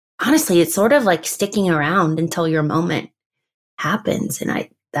honestly, it's sort of like sticking around until your moment happens. And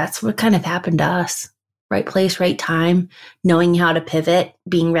that's what kind of happened to us. Right place, right time, knowing how to pivot,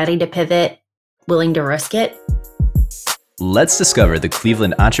 being ready to pivot, willing to risk it. Let's discover the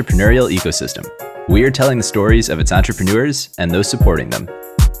Cleveland entrepreneurial ecosystem. We are telling the stories of its entrepreneurs and those supporting them.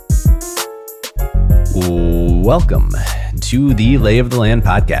 Welcome to the Lay of the Land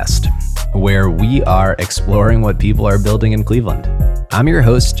podcast, where we are exploring what people are building in Cleveland. I'm your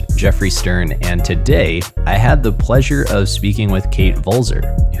host, Jeffrey Stern, and today I had the pleasure of speaking with Kate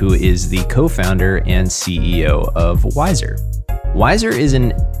Volzer, who is the co-founder and CEO of Wiser. Wiser is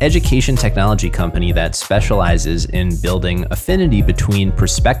an education technology company that specializes in building affinity between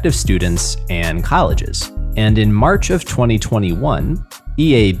prospective students and colleges. And in March of 2021,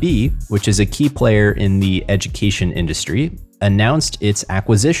 EAB, which is a key player in the education industry, announced its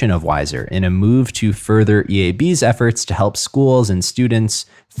acquisition of Wiser in a move to further EAB's efforts to help schools and students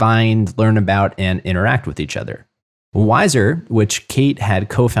find, learn about, and interact with each other. Wiser, which Kate had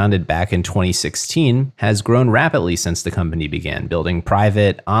co-founded back in 2016, has grown rapidly since the company began, building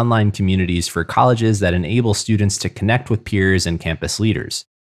private, online communities for colleges that enable students to connect with peers and campus leaders.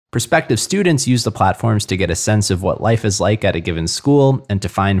 Prospective students use the platforms to get a sense of what life is like at a given school and to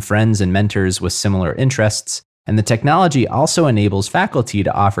find friends and mentors with similar interests. And the technology also enables faculty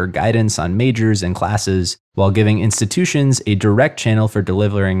to offer guidance on majors and classes while giving institutions a direct channel for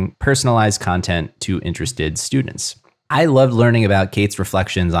delivering personalized content to interested students. I loved learning about Kate's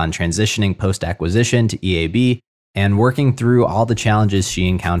reflections on transitioning post-acquisition to EAB and working through all the challenges she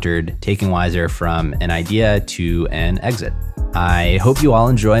encountered taking Wiser from an idea to an exit. I hope you all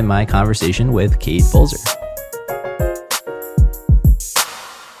enjoy my conversation with Kate Volzer.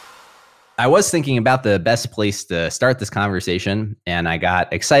 I was thinking about the best place to start this conversation, and I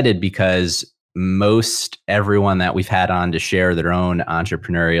got excited because most everyone that we've had on to share their own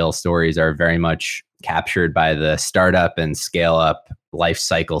entrepreneurial stories are very much captured by the startup and scale up life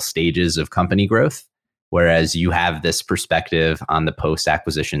cycle stages of company growth, whereas you have this perspective on the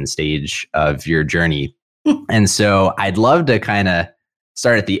post-acquisition stage of your journey. And so I'd love to kind of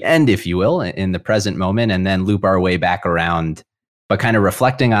start at the end, if you will, in the present moment, and then loop our way back around, but kind of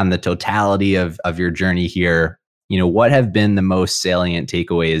reflecting on the totality of your journey here. You know, what have been the most salient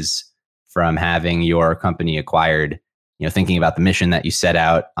takeaways from having your company acquired, you know, thinking about the mission that you set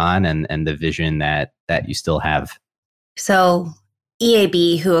out on and the vision that you still have? So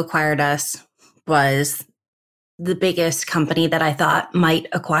EAB, who acquired us, was the biggest company that I thought might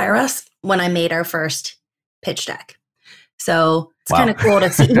acquire us when I made our first pitch deck. So it's kind of cool to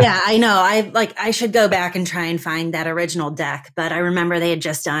see. Yeah, I know. I should go back and try and find that original deck, but I remember they had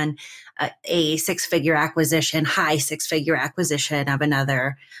just done a high six-figure acquisition of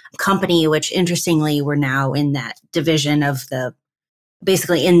another company, which interestingly, we're now in that division of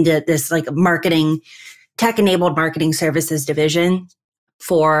basically into this like tech-enabled marketing services division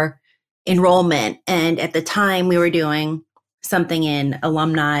for enrollment. And at the time we were doing something in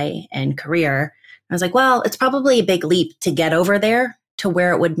alumni and career. I was like, well, it's probably a big leap to get over there to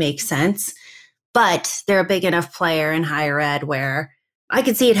where it would make sense, but they're a big enough player in higher ed where I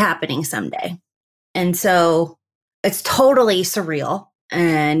could see it happening someday. And so it's totally surreal.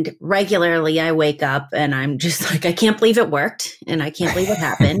 And regularly I wake up and I'm just like, I can't believe it worked and I can't believe it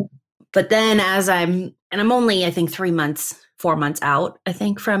happened. But then I'm only, I think 4 months out, I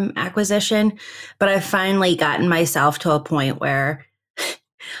think, from acquisition, but I've finally gotten myself to a point where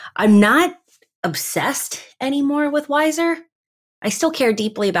I'm not obsessed anymore with Wiser. I still care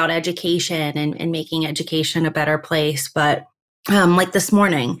deeply about education and making education a better place. But like this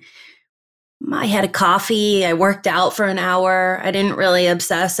morning, I had a coffee. I worked out for an hour. I didn't really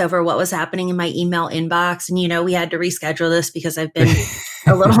obsess over what was happening in my email inbox. And, you know, we had to reschedule this because I've been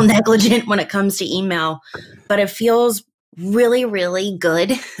a little negligent when it comes to email. But it feels really, really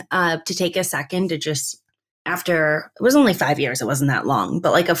good to take a second to just, after, it was only 5 years, it wasn't that long,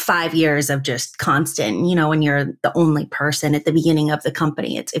 but like 5 years of just constant, you know, when you're the only person at the beginning of the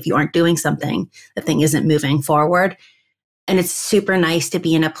company, it's if you aren't doing something, the thing isn't moving forward. And it's super nice to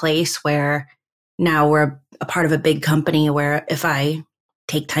be in a place where now we're a part of a big company where if I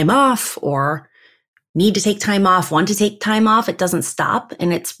take time off or need to take time off, want to take time off, it doesn't stop.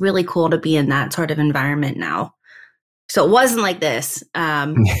 And it's really cool to be in that sort of environment now. So it wasn't like this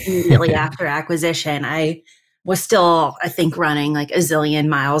immediately after acquisition. I was still, I think, running like a zillion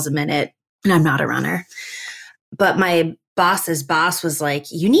miles a minute, and I'm not a runner. But my boss's boss was like,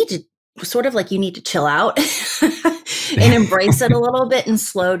 you need to chill out and embrace it a little bit and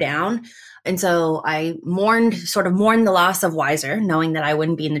slow down. And so I mourned the loss of Wiser, knowing that I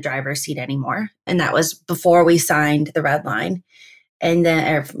wouldn't be in the driver's seat anymore. And that was before we signed the red line. And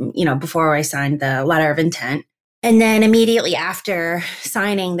then, before I signed the letter of intent. And then immediately after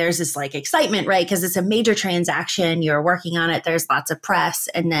signing, there's this like excitement, right? Because it's a major transaction. You're working on it. There's lots of press.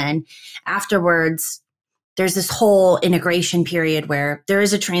 And then afterwards, there's this whole integration period where there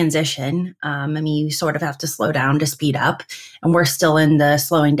is a transition. You sort of have to slow down to speed up. And we're still in the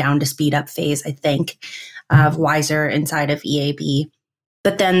slowing down to speed up phase, I think, of Wiser inside of EAB.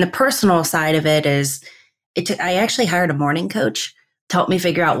 But then the personal side of it is, I actually hired a morning coach to help me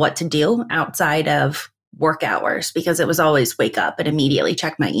figure out what to do outside of work hours, because it was always wake up and immediately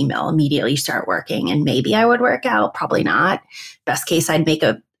check my email, immediately start working. And maybe I would work out, probably not. Best case, I'd make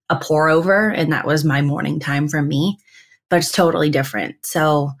a pour over, and that was my morning time for me, but it's totally different.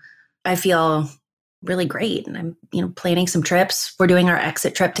 So I feel really great. And I'm, planning some trips. We're doing our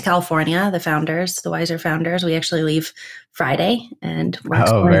exit trip to California, the Wiser founders. We actually leave Friday, and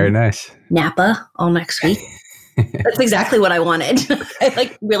we're very nice. Napa all next week. That's exactly what I wanted.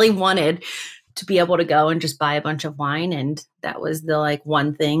 I really wanted to be able to go and just buy a bunch of wine. And that was the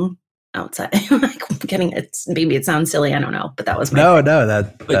one thing outside. Maybe it sounds silly. I don't know, but that was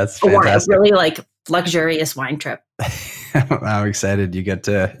that's fantastic. A really luxurious wine trip. I'm excited. You get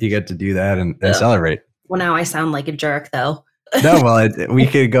to do that and celebrate. Well, now I sound like a jerk though. No, well, we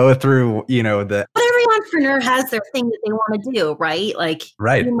could go through, But every entrepreneur has their thing that they want to do, right?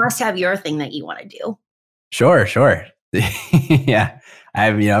 Right. You must have your thing that you want to do. Sure. Yeah.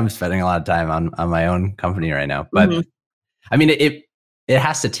 I'm spending a lot of time on my own company right now, but it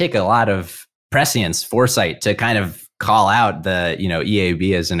has to take a lot of prescience, foresight to kind of call out the,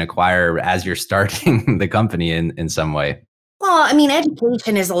 EAB as an acquirer as you're starting the company in some way. Well,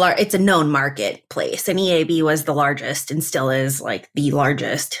 education is it's a known marketplace, and EAB was the largest and still is the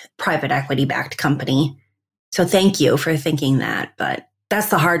largest private equity backed company. So thank you for thinking that. But that's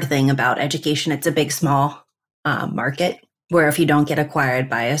the hard thing about education. It's a big, small market, where if you don't get acquired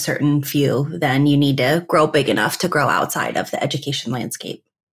by a certain few, then you need to grow big enough to grow outside of the education landscape.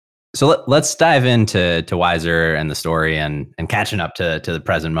 So let's dive into Wiser and the story and catching up to the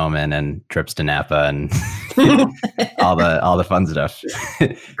present moment and trips to Napa and all the fun stuff.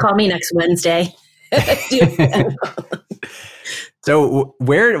 Call me next Wednesday. So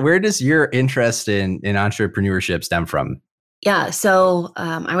where does your interest in entrepreneurship stem from? Yeah, so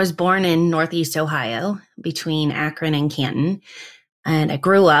I was born in Northeast Ohio between Akron and Canton, and I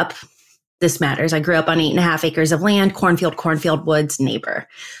grew up, this matters, I grew up on 8.5 acres of land, cornfield, woods, neighbor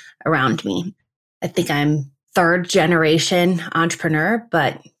around me. I think I'm third generation entrepreneur,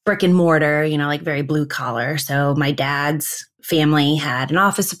 but brick and mortar, very blue collar. So my dad's family had an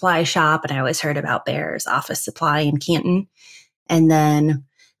office supply shop, and I always heard about Bear's Office Supply in Canton. And then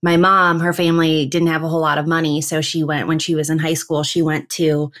my mom, her family didn't have a whole lot of money. So when she was in high school, she went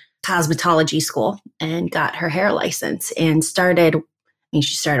to cosmetology school and got her hair license and she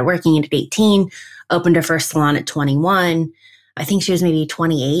started working at 18, opened her first salon at 21. I think she was maybe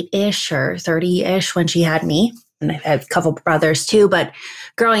 28-ish or 30-ish when she had me. And I had a couple brothers too. But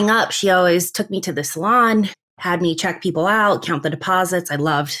growing up, she always took me to the salon, had me check people out, count the deposits. I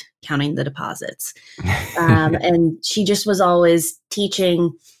loved counting the deposits. And she just was always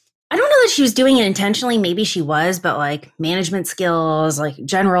teaching. I don't know that she was doing it intentionally. Maybe she was, but management skills,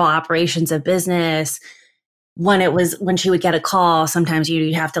 general operations of business. When she would get a call, sometimes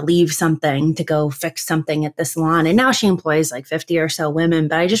you'd have to leave something to go fix something at the salon. And now she employs 50 or so women.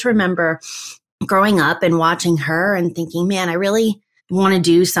 But I just remember growing up and watching her and thinking, man, I really want to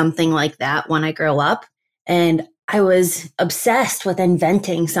do something like that when I grow up. And I was obsessed with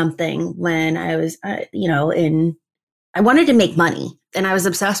inventing something when I was, I wanted to make money. And I was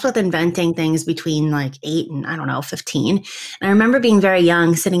obsessed with inventing things between 8 and 15. And I remember being very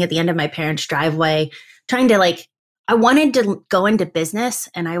young, sitting at the end of my parents' driveway, trying to I wanted to go into business.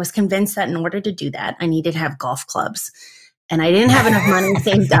 And I was convinced that in order to do that, I needed to have golf clubs. And I didn't have enough money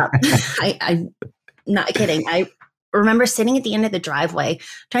saved up. I'm not kidding. I remember sitting at the end of the driveway,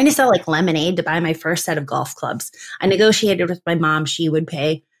 trying to sell lemonade to buy my first set of golf clubs. I negotiated with my mom. She would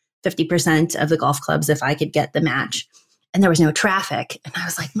pay 50% of the golf clubs if I could get the match. And there was no traffic. And I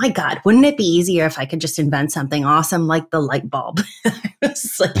was like, my God, wouldn't it be easier if I could just invent something awesome like the light bulb?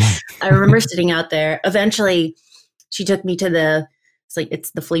 I remember sitting out there. Eventually, she took me to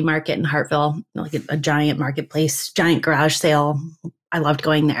it's the flea market in Hartville, a giant marketplace, giant garage sale. I loved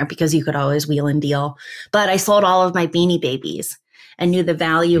going there because you could always wheel and deal. But I sold all of my Beanie Babies and knew the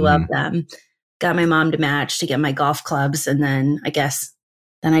value of them. Got my mom to match to get my golf clubs. And then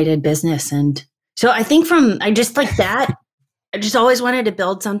I did business. And so I think I just always wanted to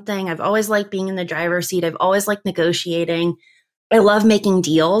build something. I've always liked being in the driver's seat. I've always liked negotiating. I love making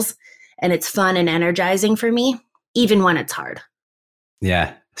deals, and it's fun and energizing for me, even when it's hard.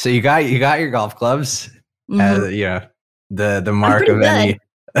 Yeah. So you got your golf clubs, Mhm. you know, the I'm mark pretty of good. any.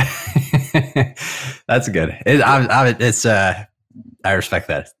 That's good. I respect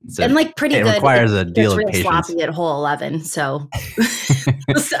that. I'm like pretty It good. It requires a deal gets of real patience. sloppy at hole 11. So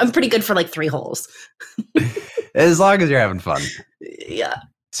I'm pretty good for like 3 holes. As long as you're having fun. Yeah.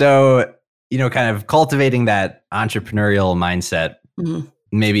 So, kind of cultivating that entrepreneurial mindset, Mhm.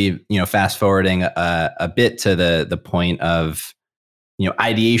 maybe, fast forwarding a bit to the point of,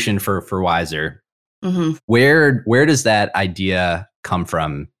 ideation for Wiser. Mhm. Where does that idea come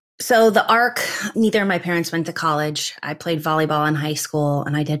from? So the arc, neither of my parents went to college. I played volleyball in high school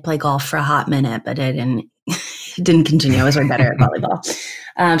and I did play golf for a hot minute, but it didn't continue. I was way better at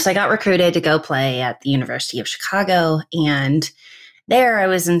volleyball. So I got recruited to go play at the University of Chicago. And there I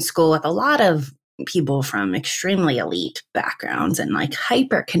was in school with a lot of people from extremely elite backgrounds and like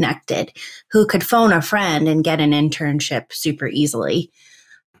hyper connected who could phone a friend and get an internship super easily.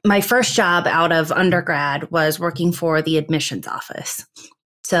 My first job out of undergrad was working for the admissions office.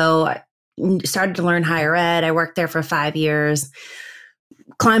 So I started to learn higher ed. I worked there for 5 years,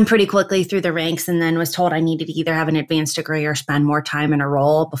 climbed pretty quickly through the ranks, and then was told I needed to either have an advanced degree or spend more time in a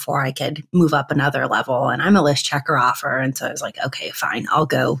role before I could move up another level. And I'm a list checker offer. And so I was like, okay, fine, I'll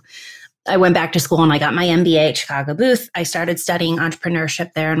go. I went back to school and I got my MBA at Chicago Booth. I started studying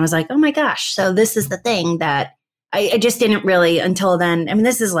entrepreneurship there and was like, oh my gosh, so this is the thing that I just didn't really until then. I mean,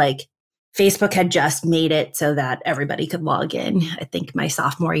 this is like Facebook had just made it so that everybody could log in, I think my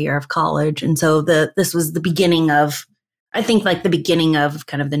sophomore year of college. And so this was the beginning of, I think like the beginning of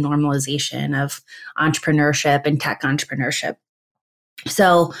kind of the normalization of entrepreneurship and tech entrepreneurship.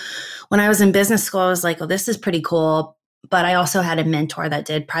 So when I was in business school, I was like, oh, this is pretty cool. But I also had a mentor that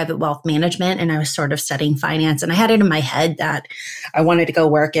did private wealth management and I was sort of studying finance. And I had it in my head that I wanted to go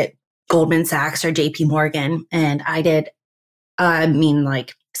work at Goldman Sachs or JP Morgan. And I did,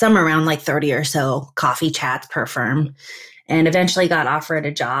 like somewhere around like 30 or so coffee chats per firm and eventually got offered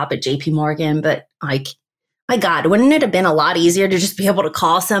a job at JP Morgan. But like, my God, wouldn't it have been a lot easier to just be able to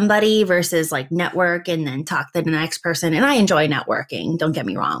call somebody versus like network and then talk to the next person? And I enjoy networking, don't get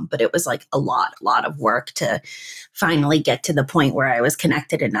me wrong, but it was like a lot of work to finally get to the point where I was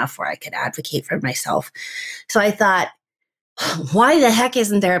connected enough where I could advocate for myself. So I thought, why the heck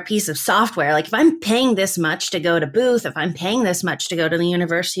isn't there a piece of software? Like if I'm paying this much to go to Booth, if I'm paying this much to go to the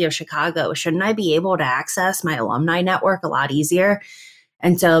University of Chicago, shouldn't I be able to access my alumni network a lot easier?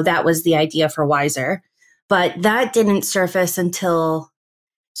 And so that was the idea for Wiser. But that didn't surface until,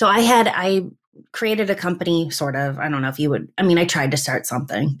 so I created a company sort of, I don't know if you would, I mean, I tried to start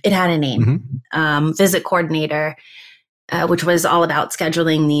something. It had a name, Visit Coordinator, which was all about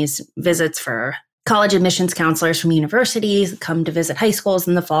scheduling these visits for college admissions counselors from universities come to visit high schools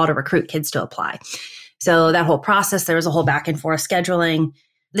in the fall to recruit kids to apply. So that whole process, there was a whole back and forth scheduling.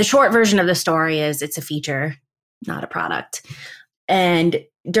 The short version of the story is it's a feature, not a product. And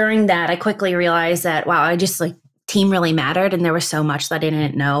during that, I quickly realized that, wow, I just like team really mattered. And there was so much that I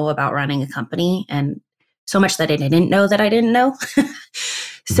didn't know about running a company and so much that I didn't know that I didn't know.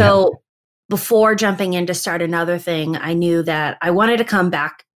 So before jumping in to start another thing, I knew that I wanted to come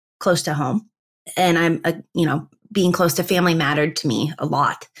back close to home. And being close to family mattered to me a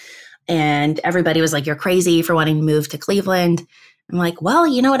lot. And everybody was like, you're crazy for wanting to move to Cleveland. I'm like, well,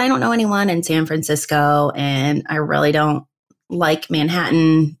 you know what? I don't know anyone in San Francisco and I really don't like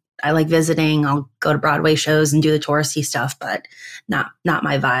Manhattan. I like visiting. I'll go to Broadway shows and do the touristy stuff, but not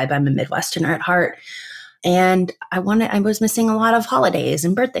my vibe. I'm a Midwesterner at heart. And I was missing a lot of holidays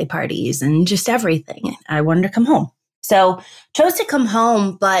and birthday parties and just everything. I wanted to come home. So chose to come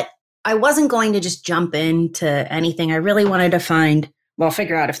home, but I wasn't going to just jump into anything. I really wanted to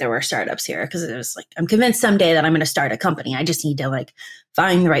figure out if there were startups here because it was like, I'm convinced someday that I'm going to start a company. I just need to like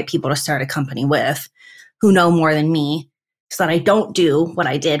find the right people to start a company with who know more than me so that I don't do what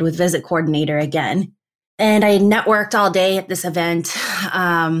I did with Visit Coordinator again. And I networked all day at this event.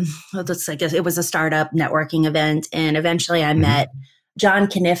 It was a startup networking event. And eventually I met John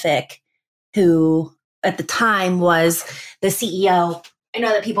Knifick, who at the time was the CEO. I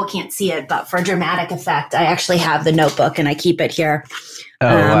know that people can't see it, but for dramatic effect, I actually have the notebook and I keep it here.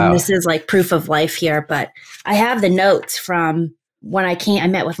 Oh, wow. This is like proof of life here, but I have the notes from when I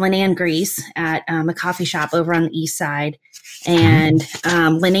met with Lynn Grease at a coffee shop over on the East Side. And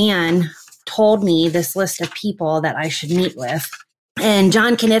Lynn told me this list of people that I should meet with. And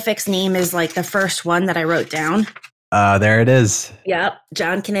John Knifick's name is like the first one that I wrote down. There it is. Yep.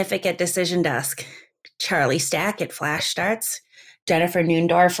 John Knifick at Decision Desk. Charlie Stack at Flash Starts. Jennifer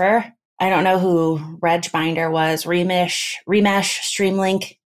Noondorfer. I don't know who Reg Binder was. Remesh,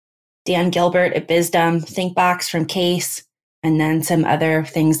 Streamlink. Dan Gilbert at Bizdom. ThinkBox from Case. and then some other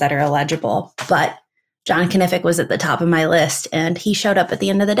things that are illegible. But John Knifick was at the top of my list, and he showed up at the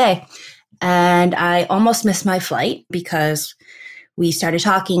end of the day. And I almost missed my flight because we started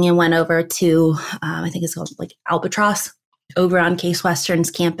talking and went over to, I think it's called like Albatross, over on Case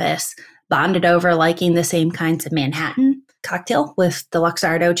Western's campus, bonded over liking the same kinds of Manhattan cocktail with the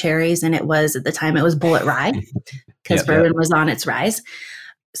Luxardo cherries. And it was, at the time, it was Bullet Rye because bourbon was on its rise.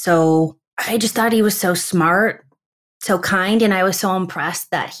 So I just thought he was so smart, so kind. And I was so impressed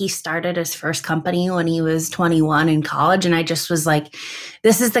that he started his first company when he was 21 in college. And I just was like,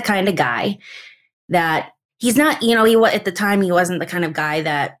 this is the kind of guy that he's not, at the time, he wasn't the kind of guy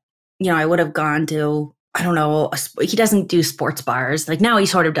that, I would have gone to, I don't know, he doesn't do sports bars. Like now he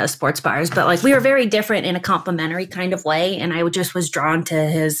sort of does sports bars, but like we were very different in a complementary kind of way. And I just was drawn to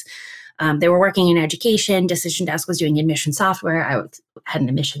his, they were working in education. Decision Desk was doing admission software. I had an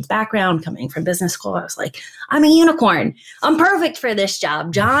admissions background coming from business school. I was like, I'm a unicorn. I'm perfect for this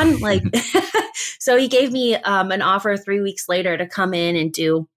job, John. Like, so he gave me an offer 3 weeks later to come in and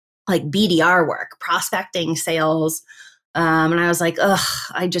do like BDR work, prospecting, sales. And I was like,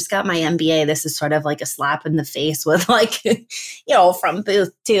 I just got my MBA. This is sort of like a slap in the face with like, from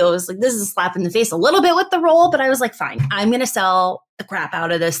Booth too. It was like, this is a slap in the face a little bit with the role, but I was like, fine, I'm going to sell the crap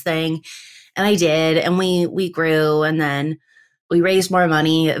out of this thing. And I did. And we grew, and then we raised more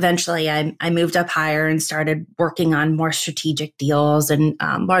money. Eventually I moved up higher and started working on more strategic deals and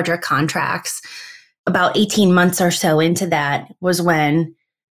larger contracts. About 18 months or so into that was when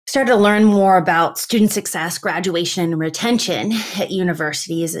started to learn more about student success, graduation, and retention at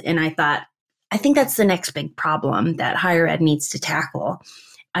universities. And I thought, I think that's the next big problem that higher ed needs to tackle.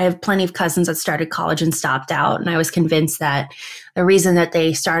 I have plenty of cousins that started college and stopped out. And I was convinced that the reason that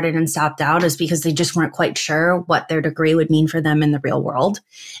they started and stopped out is because they just weren't quite sure what their degree would mean for them in the real world.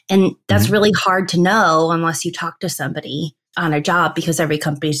 And that's really hard to know unless you talk to somebody on a job, because every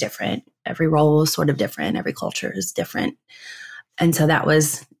company is different. Every role is sort of different. Every culture is different. And so I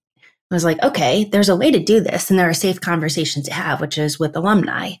was like, okay, there's a way to do this. And there are safe conversations to have, which is with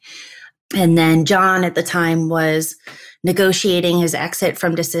alumni. And then John at the time was negotiating his exit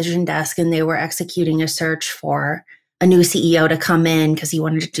from Decision Desk, and they were executing a search for a new CEO to come in because he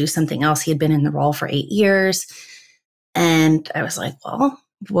wanted to do something else. He had been in the role for 8 years. And I was like, well,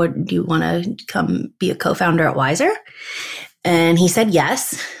 what do you want to come be a co-founder at Wiser? And he said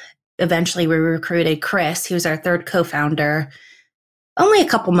yes. Eventually we recruited Chris. He was our third co-founder. Only a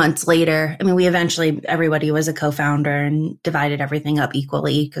couple months later, everybody was a co-founder and divided everything up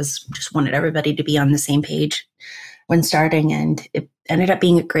equally because just wanted everybody to be on the same page when starting. And it ended up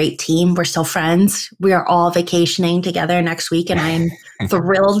being a great team. We're still friends. We are all vacationing together next week, and I am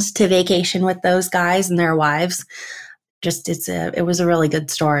thrilled to vacation with those guys and their wives. It was a really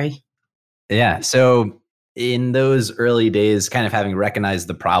good story. Yeah. So in those early days, kind of having recognized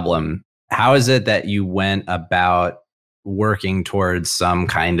the problem, how is it that you went about working towards some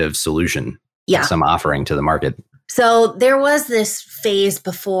kind of solution, some offering to the market? So there was this phase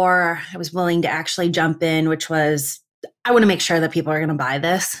before I was willing to actually jump in, which was, I want to make sure that people are going to buy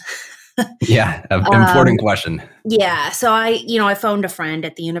this. Yeah, important question. Yeah. So I phoned a friend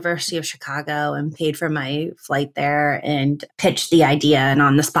at the University of Chicago and paid for my flight there and pitched the idea. And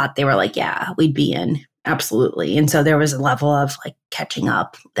on the spot, they were like, yeah, we'd be in. Absolutely. And so there was a level of like catching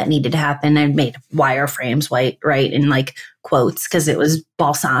up that needed to happen. I made wireframes, right, in like quotes because it was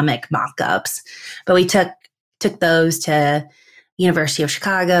balsamic mock-ups. But we took those to University of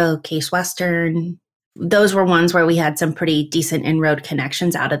Chicago, Case Western. Those were ones where we had some pretty decent inroad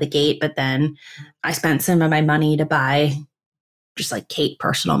connections out of the gate. But then I spent some of my money to buy just like Kate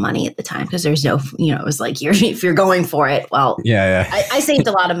personal money at the time because there's no, it was like, if you're going for it, well, yeah. I saved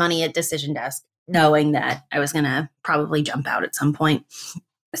a lot of money at Decision Desk, knowing that I was going to probably jump out at some point.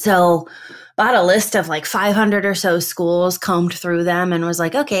 So bought a list of like 500 or so schools, combed through them, and was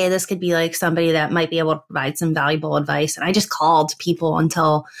like, okay, this could be like somebody that might be able to provide some valuable advice. And I just called people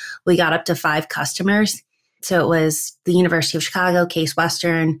until we got up to 5 customers. So it was the University of Chicago, Case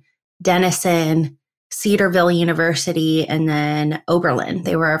Western, Denison, Cedarville University, and then Oberlin.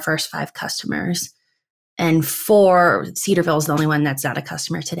 They were our first 5 customers. And Cedarville is the only one that's not a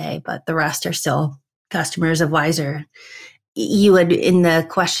customer today, but the rest are still customers of Wiser. You would, in the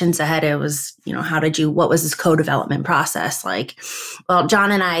questions ahead, it was, what was this co-development process like? Well,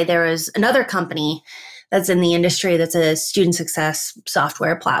 John and I, there was another company that's in the industry that's a student success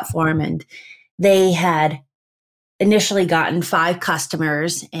software platform. And they had initially gotten 5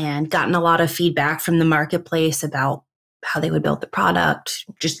 customers and gotten a lot of feedback from the marketplace about how they would build the product,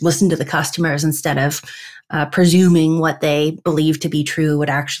 just listen to the customers instead of presuming what they believed to be true would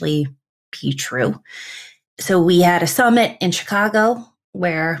actually be true. So we had a summit in Chicago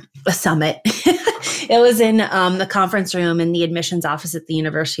it was in the conference room in the admissions office at the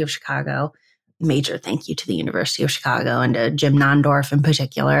University of Chicago. Major thank you to the University of Chicago and to Jim Nondorf in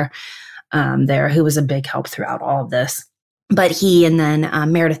particular there, who was a big help throughout all of this. But he and then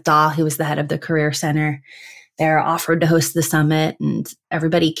Meredith Dahl, who was the head of the Career Center, they're offered to host the summit, and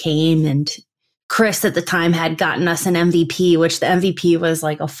everybody came. And Chris at the time had gotten us an MVP, which the MVP was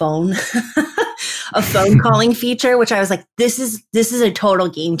like a phone, a phone calling feature, which I was like, this is a total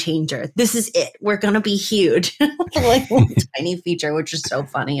game changer. This is it. We're going to be huge. Like one tiny feature, which is so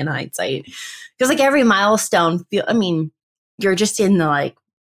funny in hindsight. Because like every milestone, you're just in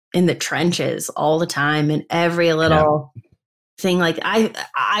the trenches all the time, and every little thing. Like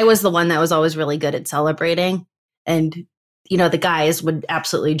I was the one that was always really good at celebrating, and the guys would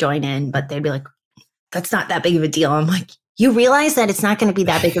absolutely join in, but they'd be like, that's not that big of a deal. I'm like, you realize that it's not going to be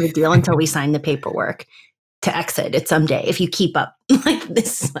that big of a deal until we sign the paperwork to exit it someday. If you keep up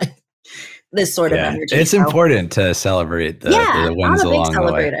this sort of energy. It's important to celebrate the wins along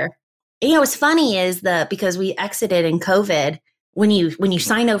the way. What's funny is because we exited in COVID, when you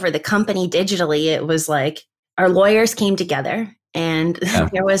sign over the company digitally, it was like our lawyers came together, and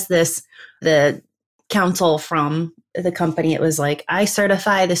there was the counsel from the company. It was like, I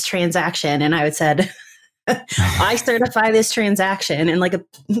certify this transaction. And I would said, I certify this transaction. And like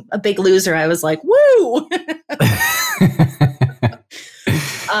a big loser, I was like, woo.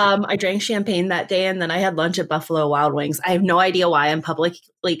 I drank champagne that day, and then I had lunch at Buffalo Wild Wings. I have no idea why I'm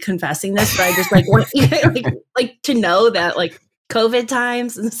publicly confessing this, but I just want like to know that like COVID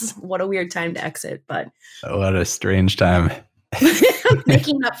times, this is what a weird time to exit, but what a strange time.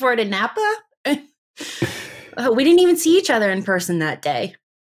 Making up for it in Napa. We didn't even see each other in person that day.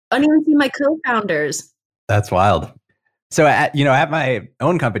 I didn't even see my co-founders. That's wild. So at my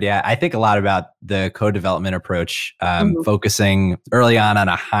own company, I think a lot about the co-development approach, focusing early on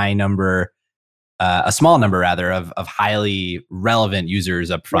a small number rather of highly relevant users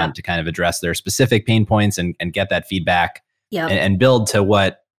up front to kind of address their specific pain points and get that feedback and build to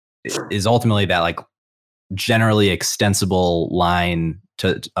what is ultimately that like generally extensible line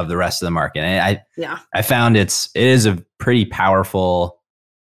of the rest of the market. And I found it is a pretty powerful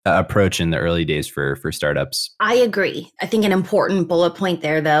approach in the early days for startups. I agree. I think an important bullet point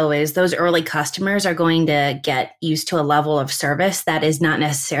there, though, is those early customers are going to get used to a level of service that is not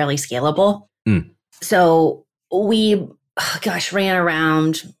necessarily scalable. So we, ran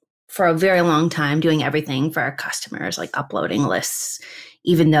around for a very long time doing everything for our customers, like uploading lists,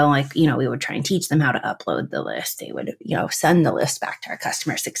 even though we would try and teach them how to upload the list. They would, send the list back to our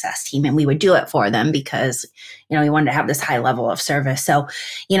customer success team, and we would do it for them because, we wanted to have this high level of service. So,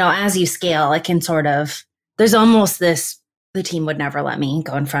 as you scale, it can there's almost the team would never let me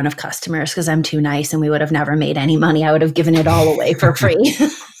go in front of customers because I'm too nice, and we would have never made any money. I would have given it all away for free.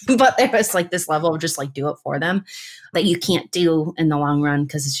 But there was this level of just do it for them that you can't do in the long run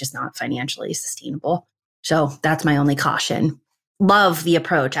because it's just not financially sustainable. So that's my only caution. Love the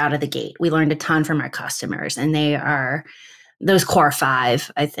approach out of the gate. We learned a ton from our customers, and they are those core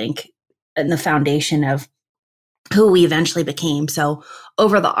 5, I think, and the foundation of who we eventually became. So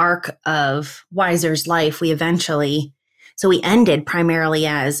over the arc of Wiser's life, we ended primarily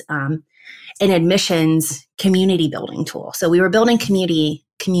as an admissions community building tool. So we were building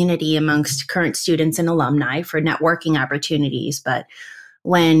community amongst current students and alumni for networking opportunities. But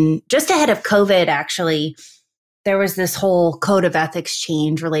when just ahead of COVID, actually, there was this whole code of ethics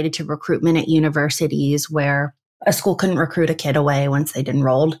change related to recruitment at universities where a school couldn't recruit a kid away once they'd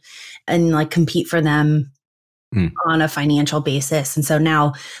enrolled and compete for them on a financial basis. And so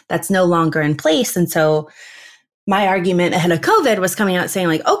now that's no longer in place. And so my argument ahead of COVID was coming out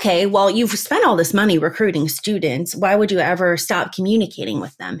saying okay, well, you've spent all this money recruiting students. Why would you ever stop communicating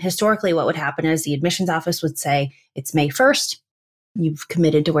with them? Historically, what would happen is the admissions office would say, it's May 1st. You've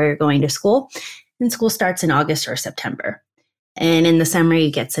committed to where you're going to school. And school starts in August or September. And in the summer,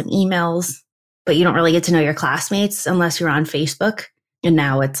 you get some emails, but you don't really get to know your classmates unless you're on Facebook. And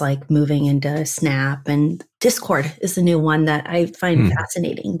now it's moving into Snap, and Discord is the new one that I find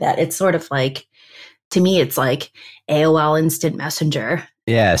fascinating, that it's to me, it's like AOL Instant Messenger.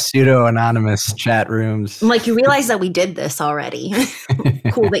 Yeah, pseudo-anonymous chat rooms. You realize that we did this already.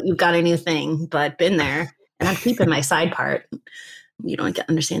 Cool that you've got a new thing, but been there. And I'm keeping my side part. You don't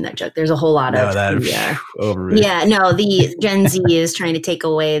understand that joke. There's a whole lot of overrated. Yeah, no, the Gen Z is trying to take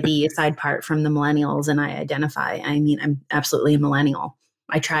away the side part from the millennials, and I identify. I'm absolutely a millennial.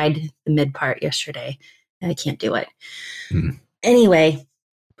 I tried the mid part yesterday, and I can't do it. Anyway,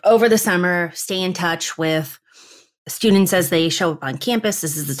 over the summer, stay in touch with students, as they show up on campus,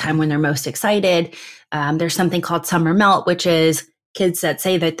 this is the time when they're most excited. There's something called summer melt, which is kids that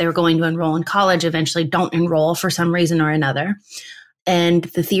say that they're going to enroll in college eventually don't enroll for some reason or another. And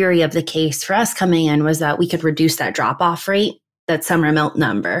the theory of the case for us coming in was that we could reduce that drop-off rate, that summer melt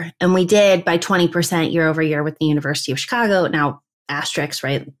number. And we did by 20% year over year with the University of Chicago. Now, asterisks,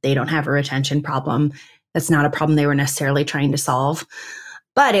 right? They don't have a retention problem. That's not a problem they were necessarily trying to solve.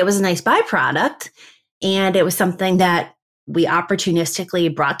 But it was a nice byproduct. And it was something that we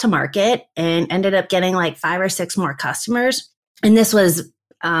opportunistically brought to market and ended up getting like 5 or 6 more customers. And this was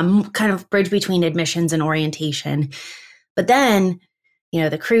kind of bridge between admissions and orientation. But then,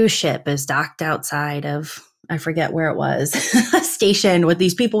 the cruise ship is docked outside of, I forget where it was, a station with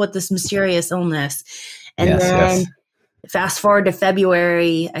these people with this mysterious illness. And then fast forward to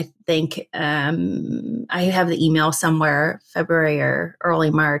February, I think I have the email somewhere, February or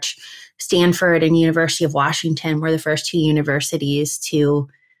early March. Stanford and University of Washington were the first 2 universities to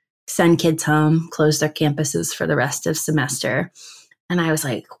send kids home, close their campuses for the rest of semester. And I was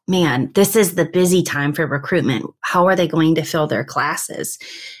like, man, this is the busy time for recruitment. How are they going to fill their classes?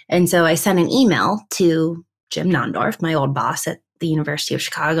 And so I sent an email to Jim Nondorf, my old boss at the University of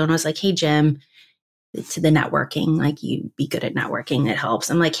Chicago, and was like, hey, Jim, to the networking, like you be good at networking, it helps.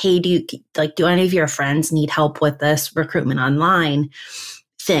 I'm like, hey, do any of your friends need help with this recruitment online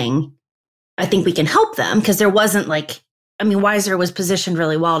thing? I think we can help them, because there wasn't Weiser was positioned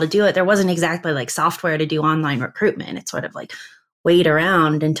really well to do it. There wasn't exactly like software to do online recruitment. It's sort of like wait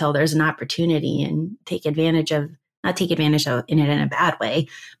around until there's an opportunity and not take advantage of it in a bad way,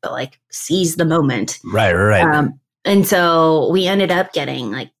 but like seize the moment. Right. And so we ended up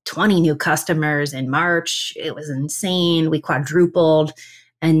getting like 20 new customers in March. It was insane. We quadrupled.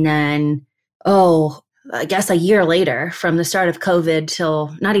 And then, I guess a year later, from the start of COVID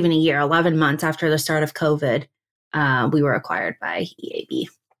till not even a year, 11 months after the start of COVID, we were acquired by EAB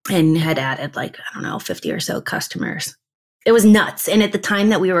and had added 50 or so customers. It was nuts. And at the time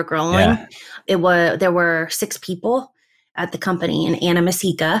that we were growing, there were 6 people at the company, and Anna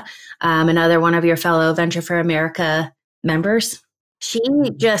Masika, another one of your fellow Venture for America members. She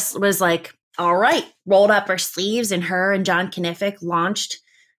just was like, all right, rolled up her sleeves, and her and John Knifick launched,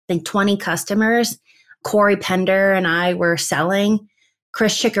 I think, 20 customers. Corey Pender and I were selling.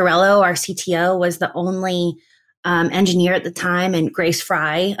 Chris Ciccarello, our CTO, was the only engineer at the time, and Grace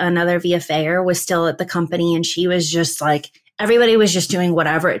Fry, another VFAer, was still at the company, and she was just like, everybody was just doing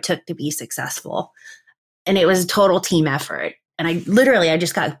whatever it took to be successful. And it was a total team effort. And I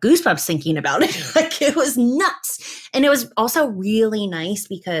just got goosebumps thinking about it. Like, it was nuts. And it was also really nice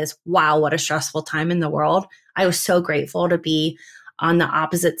because, wow, what a stressful time in the world. I was so grateful to be on the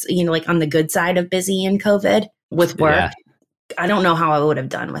opposites, on the good side of busy in COVID with work. Yeah. I don't know how I would have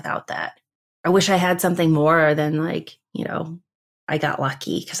done without that. I wish I had something more than I got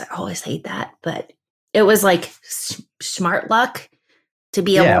lucky, because I always hate that. But it was like smart luck to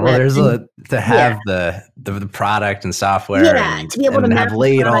be able to have the product and software to be able to have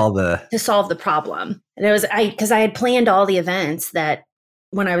laid all to solve the problem. And it was because I had planned all the events that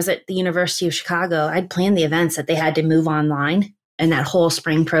when I was at the University of Chicago, I'd planned the events that they had to move online, and that whole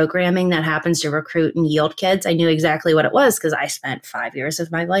spring programming that happens to recruit and yield kids. I knew exactly what it was because I spent 5 years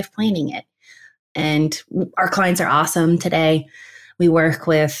of my life planning it. And our clients are awesome today. We work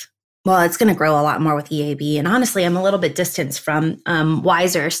with, it's going to grow a lot more with EAB. And honestly, I'm a little bit distanced from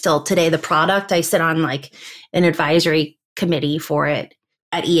Weiser still today. The product, I sit on an advisory committee for it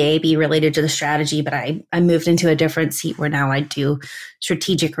at EAB related to the strategy, but I moved into a different seat where now I do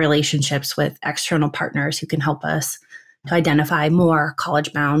strategic relationships with external partners who can help us to identify more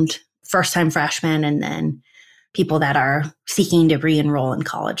college-bound first-time freshmen, and then people that are seeking to re-enroll in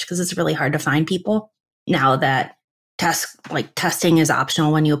college, because it's really hard to find people now that testing is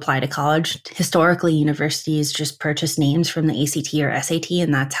optional when you apply to college. Historically, universities just purchase names from the ACT or SAT,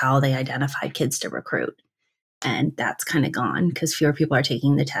 and that's how they identified kids to recruit. And that's kind of gone because fewer people are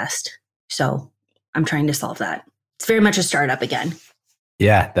taking the test. So I'm trying to solve that. It's very much a startup again.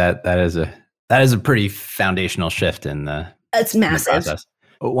 Yeah, that is a pretty foundational shift in the. It's massive.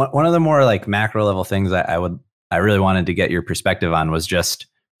 The one of the more macro level things I really wanted to get your perspective on was just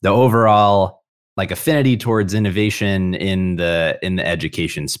the overall affinity towards innovation in the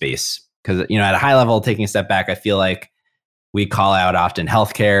education space. Because at a high level, taking a step back, I feel like we call out often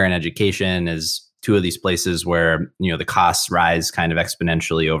healthcare and education as 2 of these places where the costs rise kind of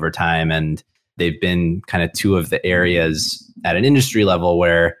exponentially over time, and they've been kind of 2 of the areas at an industry level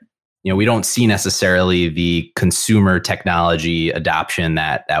where we don't see necessarily the consumer technology adoption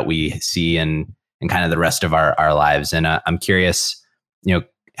that we see in kind of the rest of our lives. And I'm curious,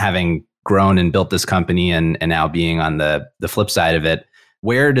 having grown and built this company and now being on the flip side of it,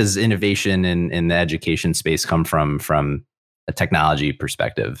 where does innovation in the education space come from a technology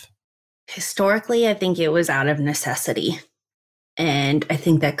perspective? Historically, I think it was out of necessity. And I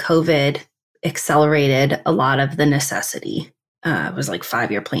think that COVID accelerated a lot of the necessity. It was like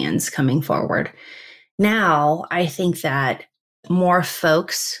 5-year plans coming forward. Now, I think that more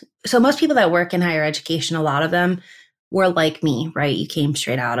folks, so most people that work in higher education, a lot of them were like me, right? You came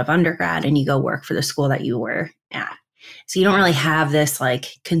straight out of undergrad and you go work for the school that you were at. So you don't really have this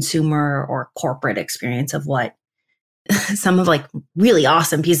like consumer or corporate experience of what some of like really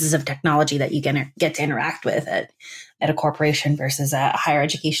awesome pieces of technology that you get to interact with at a corporation versus a higher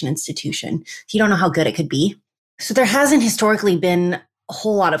education institution. You don't know how good it could be. So there hasn't historically been a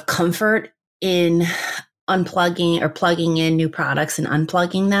whole lot of comfort in unplugging or plugging in new products and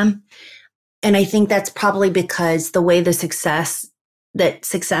unplugging them. And I think that's probably because the way success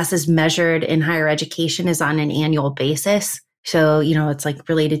is measured in higher education is on an annual basis. So, it's like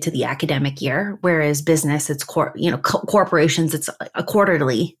related to the academic year, whereas business, it's corporations, it's a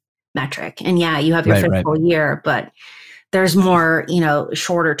quarterly metric. And yeah, you have your fiscal year, but there's more,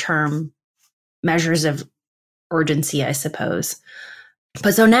 shorter term measures of urgency, I suppose.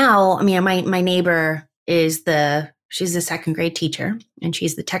 But so now, my neighbor she's the second grade teacher, and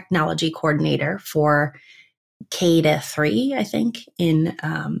she's the technology coordinator for K-3, I think, in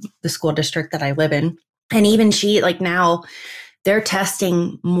the school district that I live in. And even she, like now, they're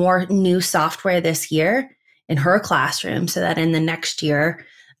testing more new software this year in her classroom so that in the next year,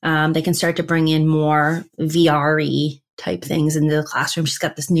 they can start to bring in more VR-y type things into the classroom. She's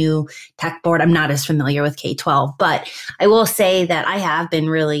got this new tech board. I'm not as familiar with K-12, but I will say that I have been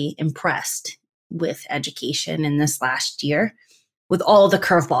really impressed with education in this last year with all the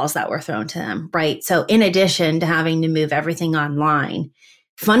curveballs that were thrown to them, right? So in addition to having to move everything online,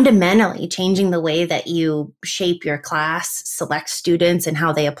 fundamentally changing the way that you shape your class, select students and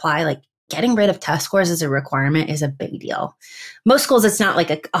how they apply, like getting rid of test scores as a requirement is a big deal. Most schools, it's not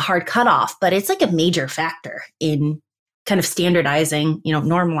like a hard cutoff, but it's like a major factor in kind of standardizing,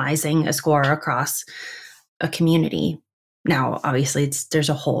 normalizing a score across a community. Now, obviously, there's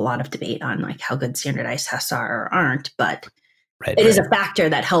a whole lot of debate on like how good standardized tests are or aren't, but it is a factor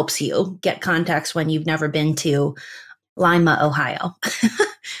that helps you get context when you've never been to Lima, Ohio.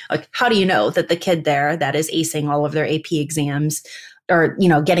 Like, how do you know that the kid there that is acing all of their AP exams or,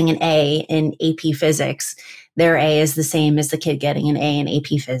 getting an A in AP physics, their A is the same as the kid getting an A in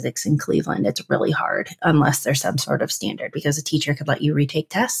AP physics in Cleveland? It's really hard unless there's some sort of standard, because a teacher could let you retake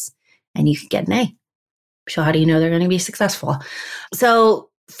tests and you could get an A. So how do you know they're going to be successful? So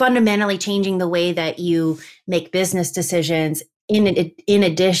fundamentally changing the way that you make business decisions in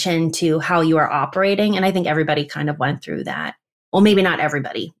addition to how you are operating. And I think everybody kind of went through that. Well, maybe not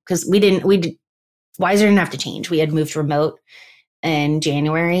everybody, because Wiser didn't have to change. We had moved remote in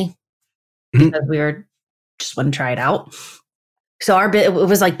January because we just want to try it out. So it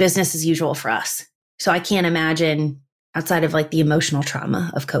was like business as usual for us. So I can't imagine outside of like the emotional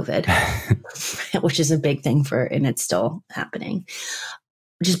trauma of COVID, which is a big thing and it's still happening.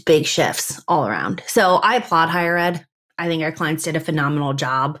 Just big shifts all around. So I applaud higher ed. I think our clients did a phenomenal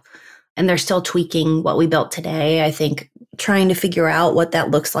job, and they're still tweaking what we built today. I think trying to figure out what that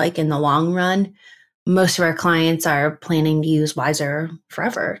looks like in the long run. Most of our clients are planning to use Wiser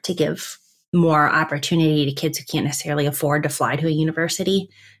forever to give more opportunity to kids who can't necessarily afford to fly to a university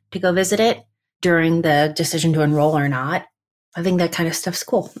to go visit it during the decision to enroll or not. I think that kind of stuff's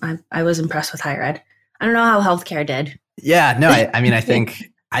cool. I was impressed with higher ed. I don't know how healthcare did. Yeah, no, I think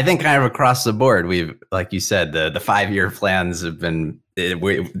kind of across the board, we've, like you said, the 5-year plans have been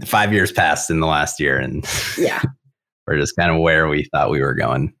 5 years passed in the last year, and yeah, we're just kind of where we thought we were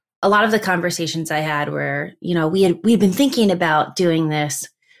going. A lot of the conversations I had were, we'd been thinking about doing this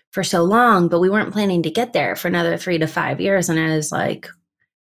for so long, but we weren't planning to get there for another 3 to 5 years. And I was like,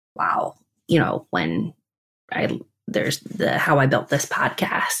 wow, when there's how I built this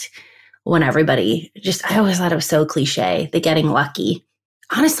podcast, when everybody I always thought it was so cliche, the getting lucky.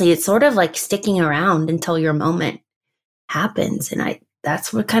 Honestly, it's sort of like sticking around until your moment happens. And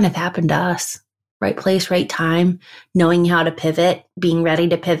that's what kind of happened to us. Right place, right time, knowing how to pivot, being ready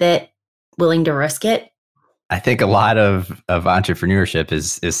to pivot, willing to risk it. I think a lot of entrepreneurship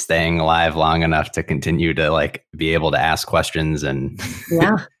is staying alive long enough to continue to like be able to ask questions and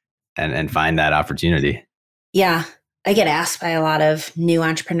and find that opportunity. Yeah. I get asked by a lot of new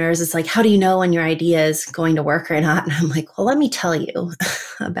entrepreneurs. It's like, how do you know when your idea is going to work or not? And I'm like, well, let me tell you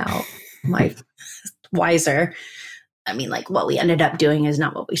about my Wiser. I mean, like what we ended up doing is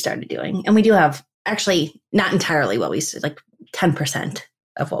not what we started doing. And we do have actually not entirely what we said, like 10%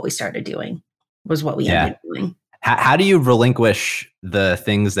 of what we started doing was what we Yeah. ended up doing. How do you relinquish the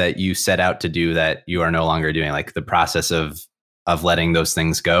things that you set out to do that you are no longer doing? Like the process of letting those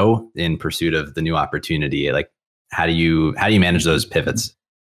things go in pursuit of the new opportunity. Like how do you manage those pivots?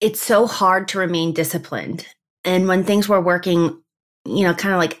 It's so hard to remain disciplined. And when things were working,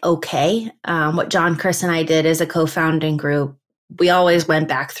 kind of like okay, what John, Chris, and I did as a co-founding group, we always went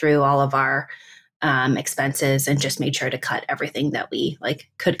back through all of our expenses and just made sure to cut everything that we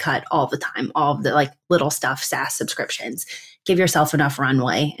could cut all the time, all of the little stuff, SaaS subscriptions. Give yourself enough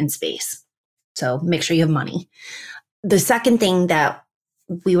runway and space. So make sure you have money. The second thing that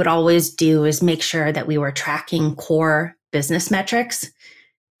we would always do is make sure that we were tracking core business metrics.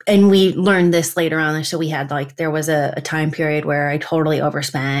 And we learned this later on. So we had there was a time period where I totally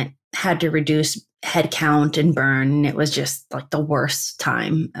overspent, had to reduce headcount and burn. And it was just the worst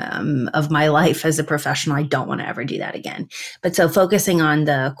time of my life as a professional. I don't want to ever do that again. But so focusing on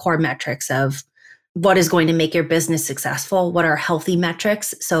the core metrics of what is going to make your business successful, what are healthy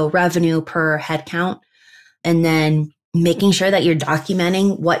metrics? So revenue per headcount, and then making sure that you're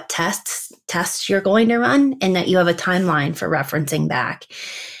documenting what tests you're going to run and that you have a timeline for referencing back.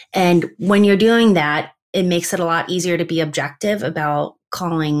 And when you're doing that, it makes it a lot easier to be objective about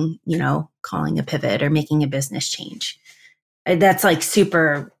calling a pivot or making a business change. That's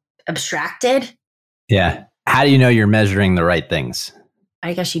super abstracted. Yeah. How do you know you're measuring the right things?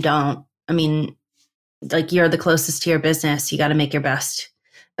 I guess you don't. I mean, you're the closest to your business. You got to make your best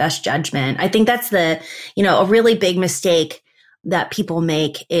judgment. I think that's a really big mistake that people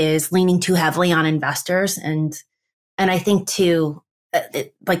make is leaning too heavily on investors. And I think too,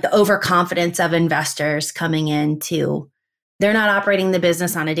 the overconfidence of investors coming into, they're not operating the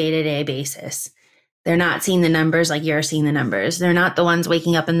business on a day-to-day basis. They're not seeing the numbers like you're seeing the numbers. They're not the ones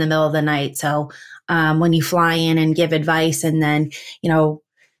waking up in the middle of the night. So when you fly in and give advice and then,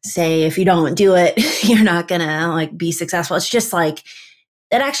 say if you don't do it, you're not going to be successful. It's just that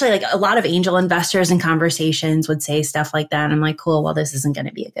actually a lot of angel investors in conversations would say stuff like that. I'm cool, well, this isn't going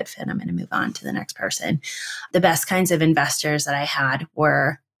to be a good fit. I'm going to move on to the next person. The best kinds of investors that I had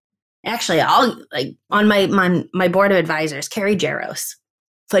were actually on my board of advisors, Carrie Jaros,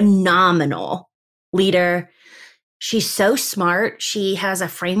 phenomenal leader. She's so smart. She has a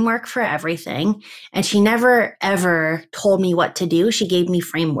framework for everything. And she never, ever told me what to do. She gave me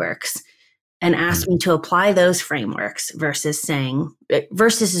frameworks and asked me to apply those frameworks versus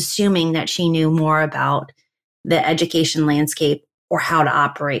assuming that she knew more about the education landscape or how to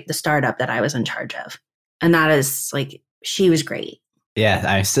operate the startup that I was in charge of. And that is she was great.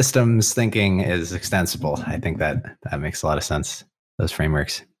 Yeah. Systems thinking is extensible. I think that makes a lot of sense. Those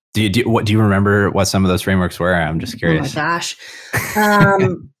frameworks. Do you remember what some of those frameworks were? I'm just curious. Oh my gosh.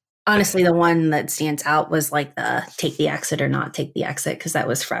 Honestly, the one that stands out was the take the exit or not take the exit, because that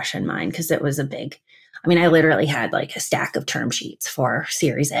was fresh in mind, because it was I literally had a stack of term sheets for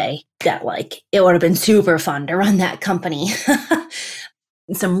Series A that it would have been super fun to run that company.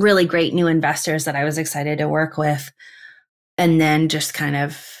 Some really great new investors that I was excited to work with. And then just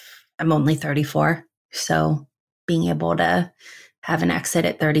I'm only 34. So being able to have an exit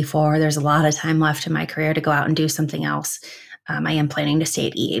at 34, there's a lot of time left in my career to go out and do something else. I am planning to stay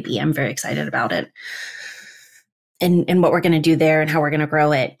at EAB. I'm very excited about it. And what we're going to do there and how we're going to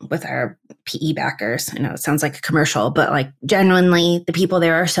grow it with our PE backers. I know it sounds like a commercial, but genuinely, the people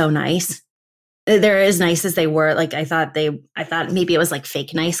there are so nice. They're as nice as they were. I thought maybe it was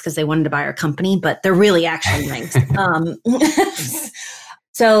fake nice because they wanted to buy our company, but they're really actually nice.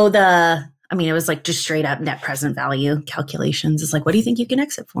 So it was just straight up net present value calculations. It's what do you think you can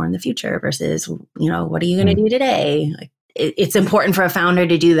exit for in the future versus, what are you going to do today? It's important for a founder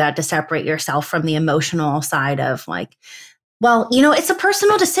to do that, to separate yourself from the emotional side of it's a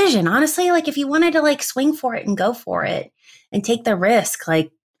personal decision. Honestly, if you wanted to swing for it and go for it and take the risk, I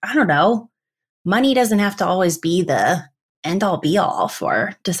don't know, money doesn't have to always be the end all be all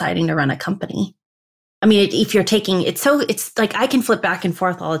for deciding to run a company. If you're taking it's I can flip back and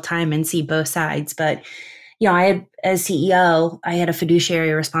forth all the time and see both sides, but I had, as CEO, I had a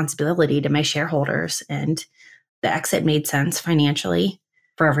fiduciary responsibility to my shareholders, and the exit made sense financially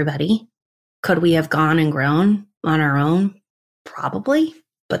for everybody. Could we have gone and grown on our own? Probably,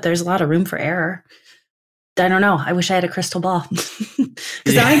 but there's a lot of room for error. I don't know. I wish I had a crystal ball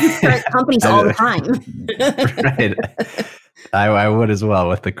because I start companies all the time. Right. I would as well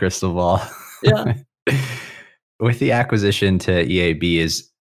with the crystal ball. Yeah. With the acquisition to EAB,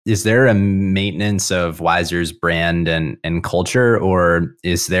 is there a maintenance of Wiser's brand and culture, or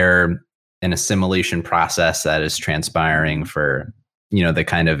is there an assimilation process that is transpiring for the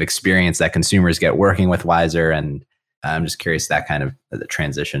kind of experience that consumers get working with Wiser and I'm just curious that kind of the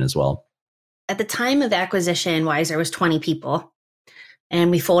transition as well. At the time of acquisition, Weiser was 20 people,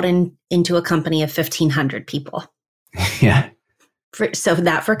 and we folded into a company of 1,500 people. Yeah. So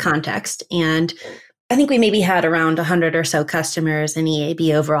that for context. And I think we maybe had around 100 or so customers, and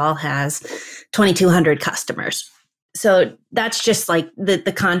EAB overall has 2,200 customers. So that's just like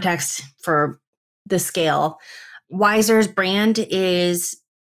the context for the scale. Weiser's brand is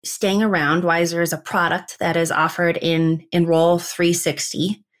staying around. Weiser is a product that is offered in Enroll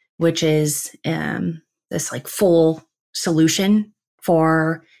 360, which is this like full solution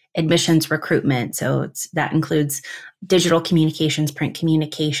for admissions recruitment. So that includes digital communications, print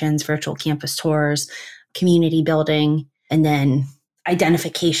communications, virtual campus tours, community building, and then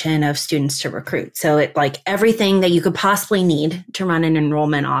identification of students to recruit. So it like everything that you could possibly need to run an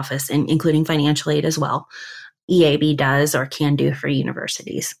enrollment office, and including financial aid as well, EAB does or can do for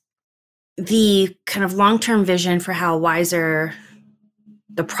universities. The kind of long-term vision for how Weiser,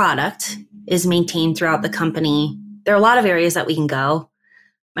 the product, is maintained throughout the company, there are a lot of areas that we can go.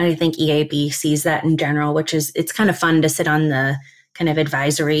 And I think EAB sees that in general, which is, it's kind of fun to sit on the kind of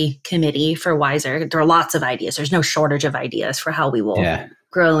advisory committee for Weiser. There are lots of ideas. There's no shortage of ideas for how we will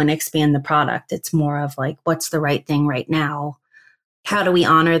grow and expand the product. It's more of like, what's the right thing right now? How do we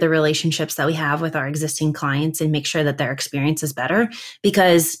honor the relationships that we have with our existing clients and make sure that their experience is better?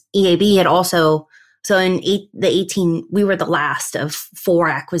 Because EAB had also, so in we were the last of 4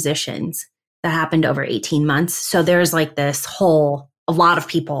 acquisitions that happened over 18 months. So there's like a lot of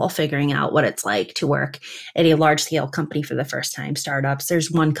people figuring out what it's like to work at a large scale company for the first time, startups.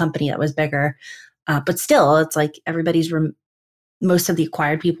 There's one company that was bigger, but still it's like most of the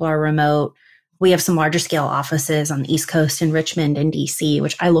acquired people are remote. We have some larger scale offices on the East Coast in Richmond and DC,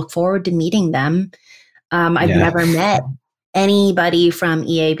 which I look forward to meeting them. I've never met anybody from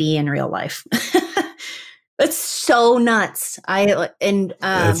EAB in real life. It's so nuts.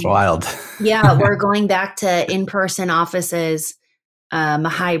 It's wild. Yeah, we're going back to in-person offices, a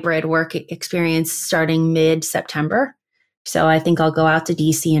hybrid work experience starting mid-September. So I think I'll go out to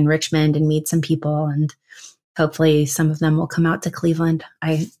DC and Richmond and meet some people, and hopefully some of them will come out to Cleveland.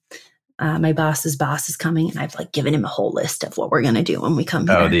 My boss's boss is coming, and I've like given him a whole list of what we're going to do when we come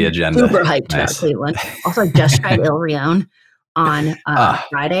here. Oh, the agenda. Super hyped about Cleveland. Also, I just tried Il Rione on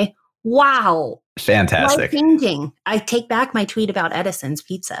Friday. Wow. Fantastic. Life-changing. I take back my tweet about Edison's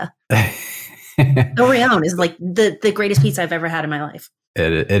pizza. Il Rione is like the greatest pizza I've ever had in my life.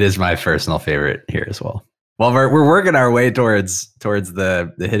 It is my personal favorite here as well. Well, we're working our way towards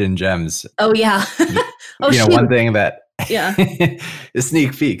the hidden gems. Oh yeah. One thing that is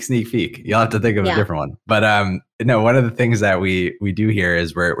sneak peek. You'll have to think of a different one. But one of the things that we do here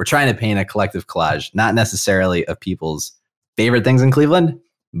is we're trying to paint a collective collage, not necessarily of people's favorite things in Cleveland,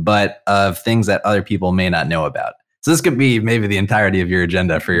 but of things that other people may not know about. So this could be maybe the entirety of your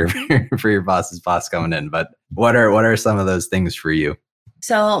agenda for your boss's boss coming in. But what are some of those things for you?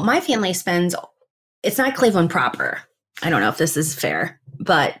 So my family it's not Cleveland proper. I don't know if this is fair,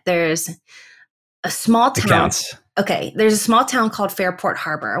 but there's a small town. Okay, there's a small town called Fairport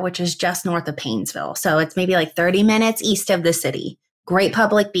Harbor, which is just north of Paynesville. So it's maybe like 30 minutes east of the city. Great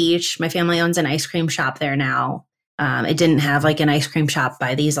public beach. My family owns an ice cream shop there now. It didn't have like an ice cream shop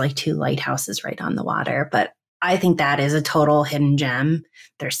by these like 2 lighthouses right on the water, but I think that is a total hidden gem.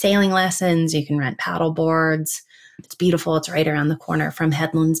 There's sailing lessons. You can rent paddle boards. It's beautiful. It's right around the corner from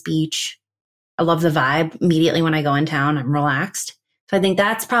Headlands Beach. I love the vibe. Immediately when I go in town, I'm relaxed. So I think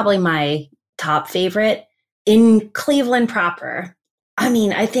that's probably my top favorite. In Cleveland proper,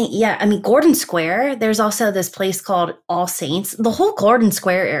 Gordon Square, there's also this place called All Saints. The whole Gordon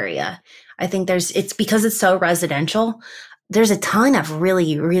Square area, I think it's because it's so residential. There's a ton of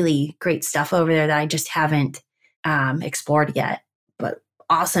really, really great stuff over there that I just haven't explored yet, but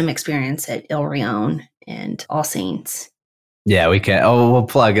awesome experience at Il Rione and All Saints. Yeah, we can. Oh, we'll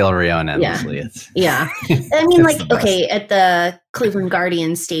plug Il Rione endlessly. Yeah. I mean, at the Cleveland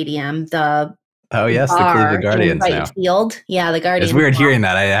Guardians Stadium, the Cleveland Guardians now. Field. Yeah, the Guardians. It's weird hearing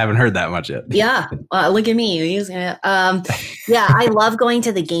that. I haven't heard that much yet. Yeah. Look at me using it. I love going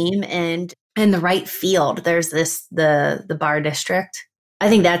to the game and the right field. There's the bar district. I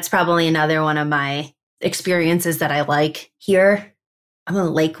think that's probably another one of my experiences that I like here. I'm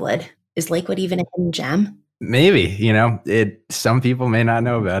in Lakewood. Is Lakewood even a hidden gem? Maybe, some people may not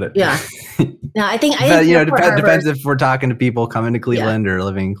know about it. Yeah. No, I think depends if we're talking to people coming to Cleveland or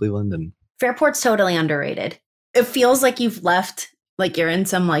living in Cleveland. And Fairport's totally underrated. It feels like you've left, like you're in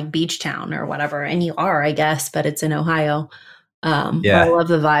some like beach town or whatever, and you are, I guess, but it's in Ohio. I love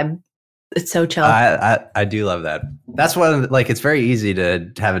the vibe. It's so chill. I do love that. That's one, like, it's very easy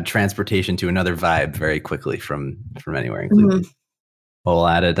to have a transportation to another vibe very quickly from anywhere in Cleveland. We'll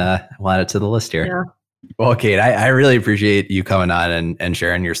add it to the list here. Yeah. Well, Kate, I really appreciate you coming on and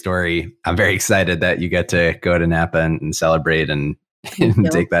sharing your story. I'm very excited that you get to go to Napa and celebrate and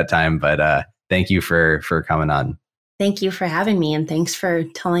take that time. But thank you for coming on. Thank you for having me, and thanks for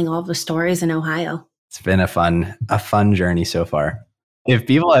telling all the stories in Ohio. It's been a fun journey so far. If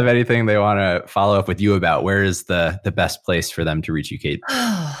people have anything they want to follow up with you about, where is the best place for them to reach you, Kate?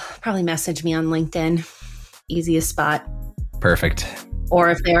 Probably message me on LinkedIn. Easiest spot. Perfect.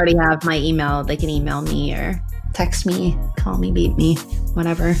 Or if they already have my email, they can email me or text me, call me, beat me,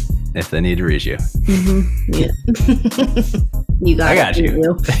 whatever. If they need to reach you. Mm-hmm. Yeah. You got it. I got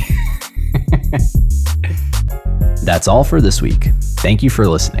you. That's all for this week. Thank you for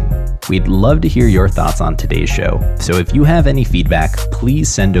listening. We'd love to hear your thoughts on today's show. So if you have any feedback, please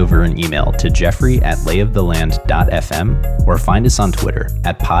send over an email to jeffrey@layoftheland.fm or find us on Twitter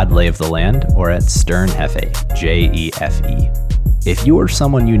 @podlayoftheland or @sternhefe, JEFE. If you or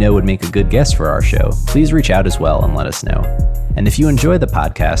someone you know would make a good guest for our show, please reach out as well and let us know. And if you enjoy the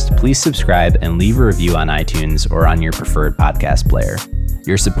podcast, please subscribe and leave a review on iTunes or on your preferred podcast player.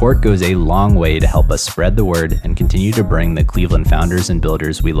 Your support goes a long way to help us spread the word and continue to bring the Cleveland founders and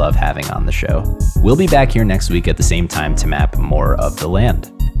builders we love having on the show. We'll be back here next week at the same time to map more of the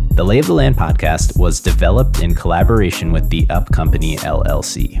land. The Lay of the Land podcast was developed in collaboration with the Up Company,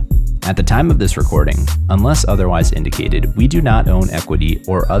 LLC. At the time of this recording, unless otherwise indicated, we do not own equity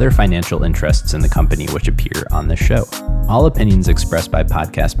or other financial interests in the company which appear on this show. All opinions expressed by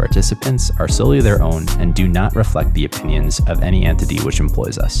podcast participants are solely their own and do not reflect the opinions of any entity which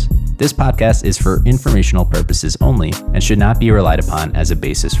employs us. This podcast is for informational purposes only and should not be relied upon as a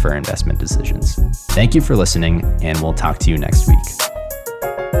basis for investment decisions. Thank you for listening, and we'll talk to you next week.